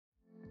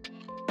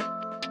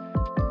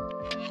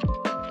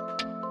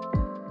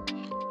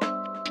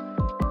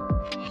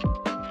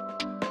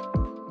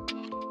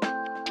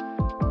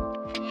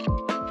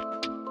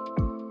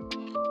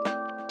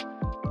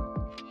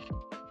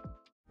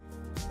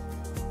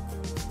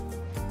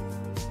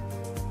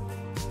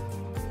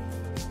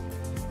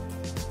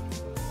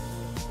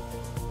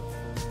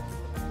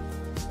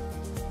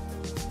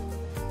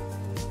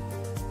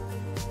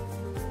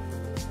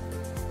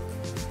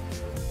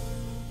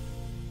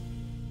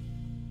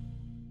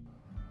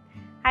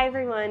Hi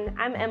everyone,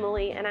 I'm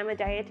Emily and I'm a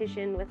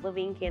dietitian with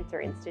Levine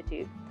Cancer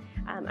Institute.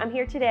 I'm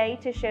here today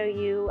to show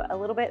you a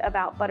little bit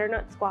about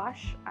butternut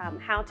squash,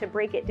 how to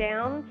break it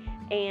down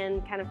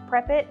and kind of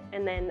prep it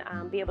and then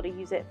be able to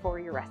use it for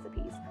your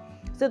recipes.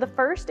 So the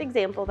first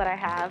example that I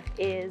have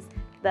is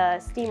the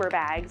steamer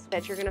bags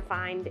that you're gonna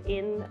find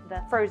in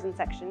the frozen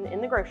section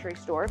in the grocery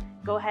store.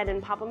 Go ahead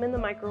and pop them in the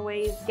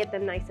microwave, get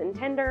them nice and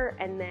tender,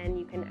 and then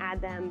you can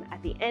add them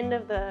at the end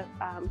of the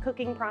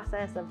cooking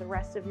process of the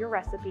rest of your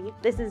recipe.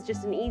 This is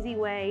just an easy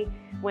way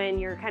when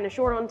you're kind of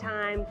short on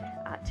time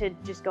to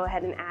just go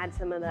ahead and add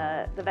some of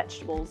the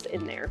vegetables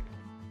in there.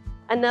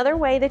 Another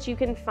way that you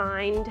can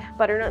find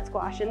butternut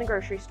squash in the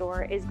grocery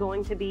store is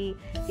going to be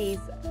these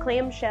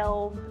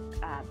clamshell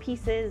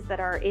pieces that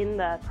are in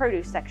the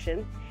produce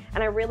section.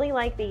 And I really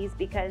like these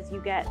because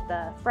you get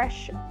the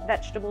fresh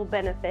vegetable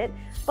benefit,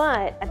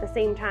 but at the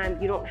same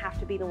time, you don't have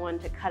to be the one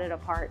to cut it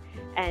apart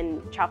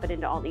and chop it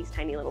into all these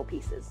tiny little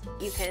pieces.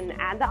 You can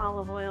add the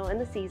olive oil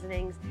and the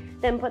seasonings,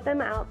 then put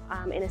them out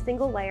in a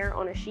single layer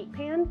on a sheet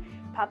pan,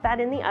 pop that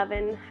in the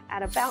oven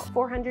at about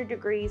 400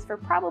 degrees for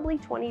probably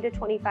 20 to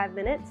 25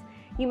 minutes.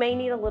 You may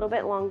need a little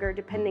bit longer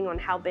depending on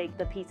how big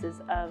the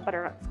pieces of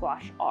butternut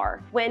squash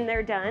are. When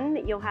they're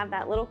done, you'll have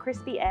that little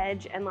crispy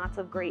edge and lots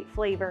of great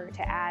flavor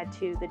to add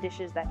to the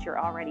dishes that you're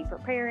already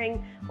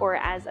preparing or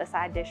as a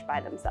side dish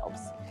by themselves.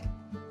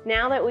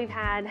 Now that we've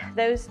had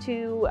those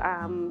two,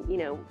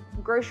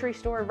 grocery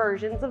store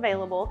versions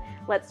available,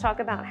 let's talk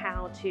about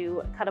how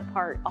to cut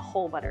apart a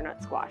whole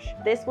butternut squash.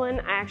 This one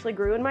I actually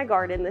grew in my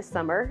garden this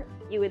summer.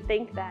 You would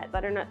think that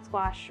butternut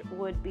squash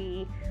would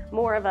be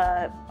more of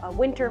a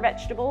winter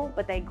vegetable,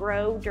 but they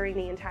grow during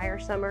the entire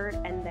summer,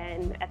 and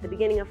then at the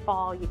beginning of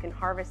fall you can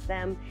harvest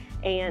them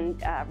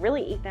and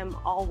really eat them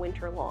all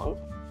winter long.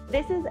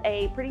 This is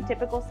a pretty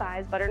typical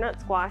size butternut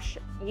squash.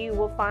 You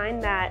will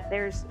find that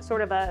there's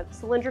sort of a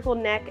cylindrical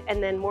neck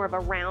and then more of a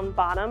round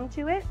bottom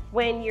to it.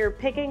 When you're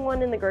picking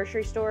one in the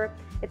grocery store,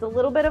 it's a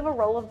little bit of a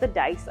roll of the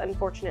dice,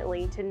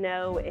 unfortunately, to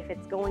know if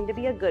it's going to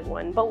be a good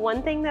one. But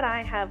one thing that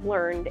I have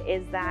learned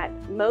is that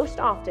most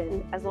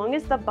often, as long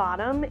as the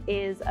bottom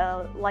is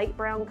a light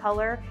brown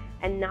color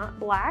and not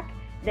black,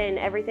 then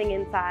everything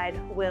inside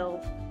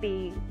will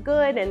be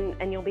good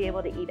and you'll be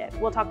able to eat it.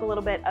 We'll talk a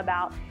little bit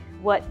about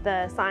what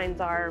the signs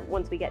are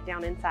once we get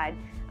down inside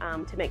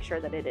to make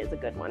sure that it is a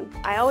good one.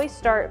 I always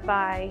start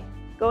by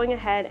going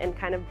ahead and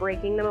kind of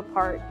breaking them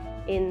apart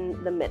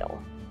in the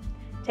middle.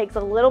 Takes a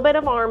little bit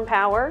of arm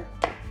power.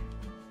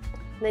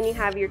 Then you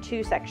have your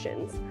two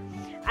sections.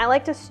 I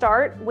like to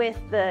start with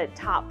the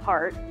top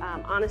part.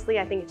 Honestly,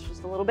 I think it's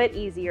just a little bit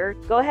easier.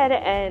 Go ahead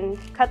and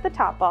cut the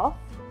top off.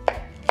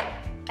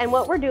 And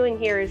what we're doing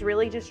here is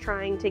really just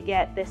trying to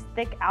get this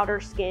thick outer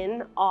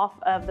skin off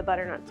of the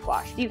butternut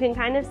squash. You can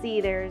kind of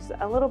see there's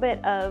a little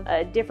bit of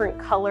a different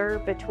color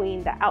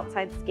between the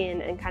outside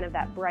skin and kind of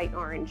that bright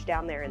orange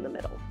down there in the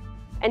middle.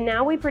 And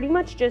now we pretty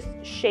much just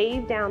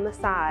shave down the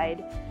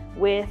side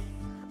with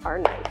our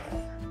knife.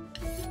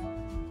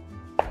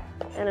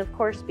 And of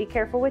course, be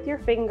careful with your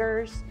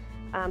fingers.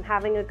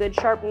 Having a good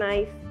sharp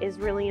knife is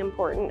really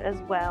important as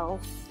well.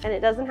 And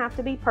it doesn't have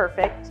to be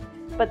perfect,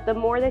 but the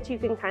more that you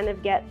can kind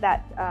of get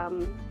that,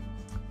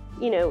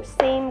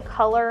 same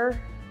color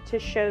to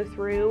show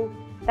through,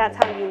 that's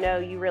how you know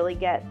you really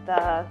get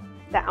the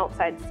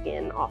outside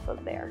skin off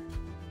of there.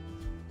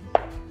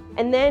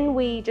 And then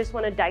we just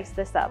want to dice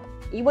this up.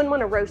 You wouldn't want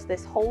to roast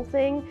this whole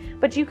thing,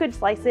 but you could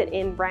slice it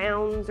in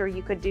rounds or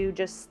you could do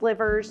just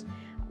slivers,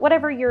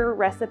 whatever your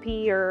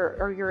recipe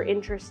or your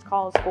interest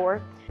calls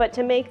for. But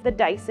to make the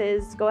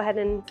dices, go ahead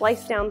and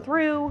slice down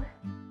through,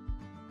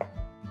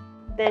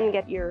 then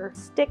get your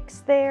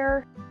sticks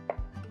there.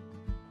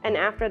 And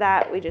after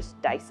that, we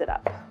just dice it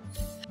up.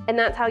 And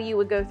that's how you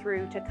would go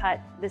through to cut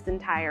this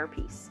entire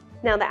piece.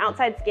 Now the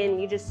outside skin,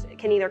 you just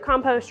can either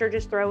compost or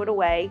just throw it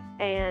away.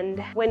 And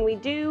when we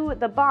do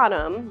the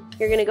bottom,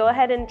 you're gonna go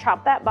ahead and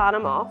chop that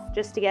bottom off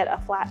just to get a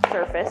flat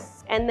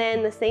surface. And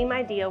then the same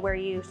idea where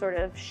you sort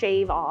of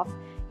shave off,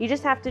 you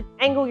just have to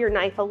angle your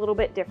knife a little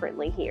bit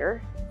differently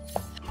here.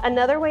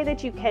 Another way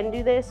that you can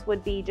do this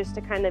would be just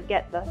to kind of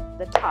get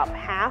the top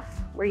half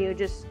where you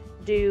just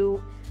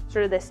do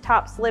sort of this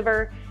top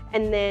sliver,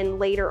 and then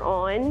later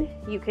on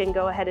you can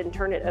go ahead and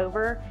turn it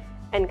over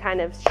and kind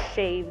of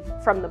shave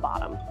from the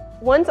bottom.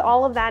 Once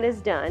all of that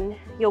is done,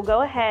 you'll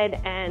go ahead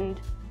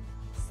and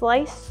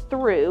slice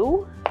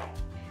through.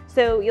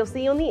 So you'll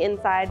see on the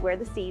inside where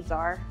the seeds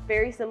are,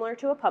 very similar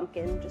to a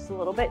pumpkin, just a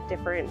little bit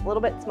different, a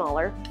little bit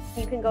smaller.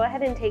 You can go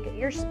ahead and take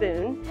your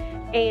spoon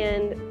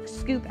and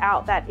scoop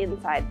out that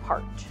inside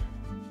part.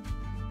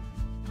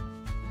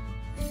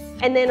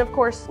 And then of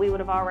course we would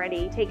have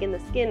already taken the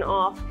skin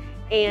off,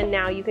 and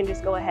now you can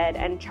just go ahead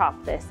and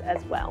chop this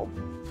as well.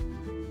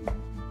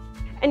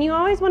 And you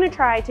always want to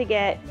try to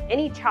get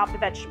any chopped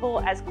vegetable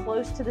as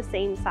close to the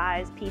same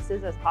size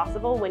pieces as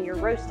possible when you're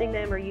roasting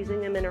them or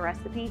using them in a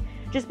recipe,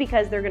 just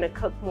because they're going to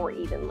cook more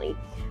evenly.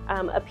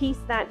 A piece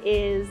that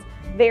is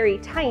very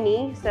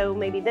tiny, so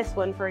maybe this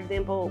one, for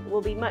example,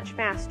 will be much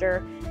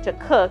faster to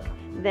cook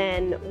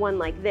than one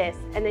like this,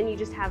 and then you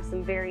just have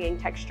some varying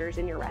textures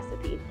in your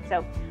recipe.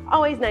 So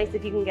always nice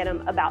if you can get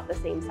them about the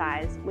same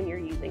size when you're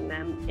using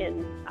them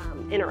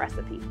in a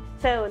recipe.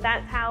 So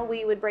that's how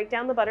we would break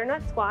down the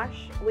butternut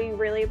squash. We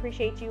really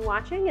appreciate you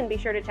watching, and be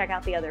sure to check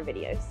out the other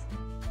videos.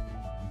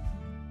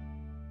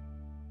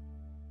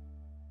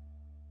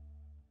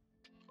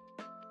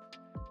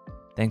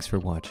 Thanks for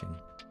watching.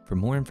 For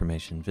more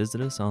information,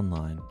 visit us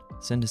online,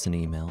 send us an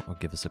email, or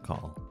give us a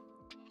call.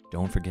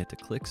 Don't forget to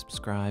click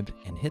subscribe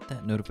and hit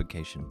that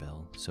notification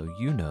bell so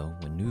you know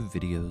when new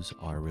videos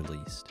are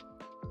released.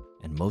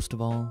 And most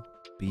of all,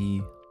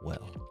 be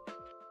well.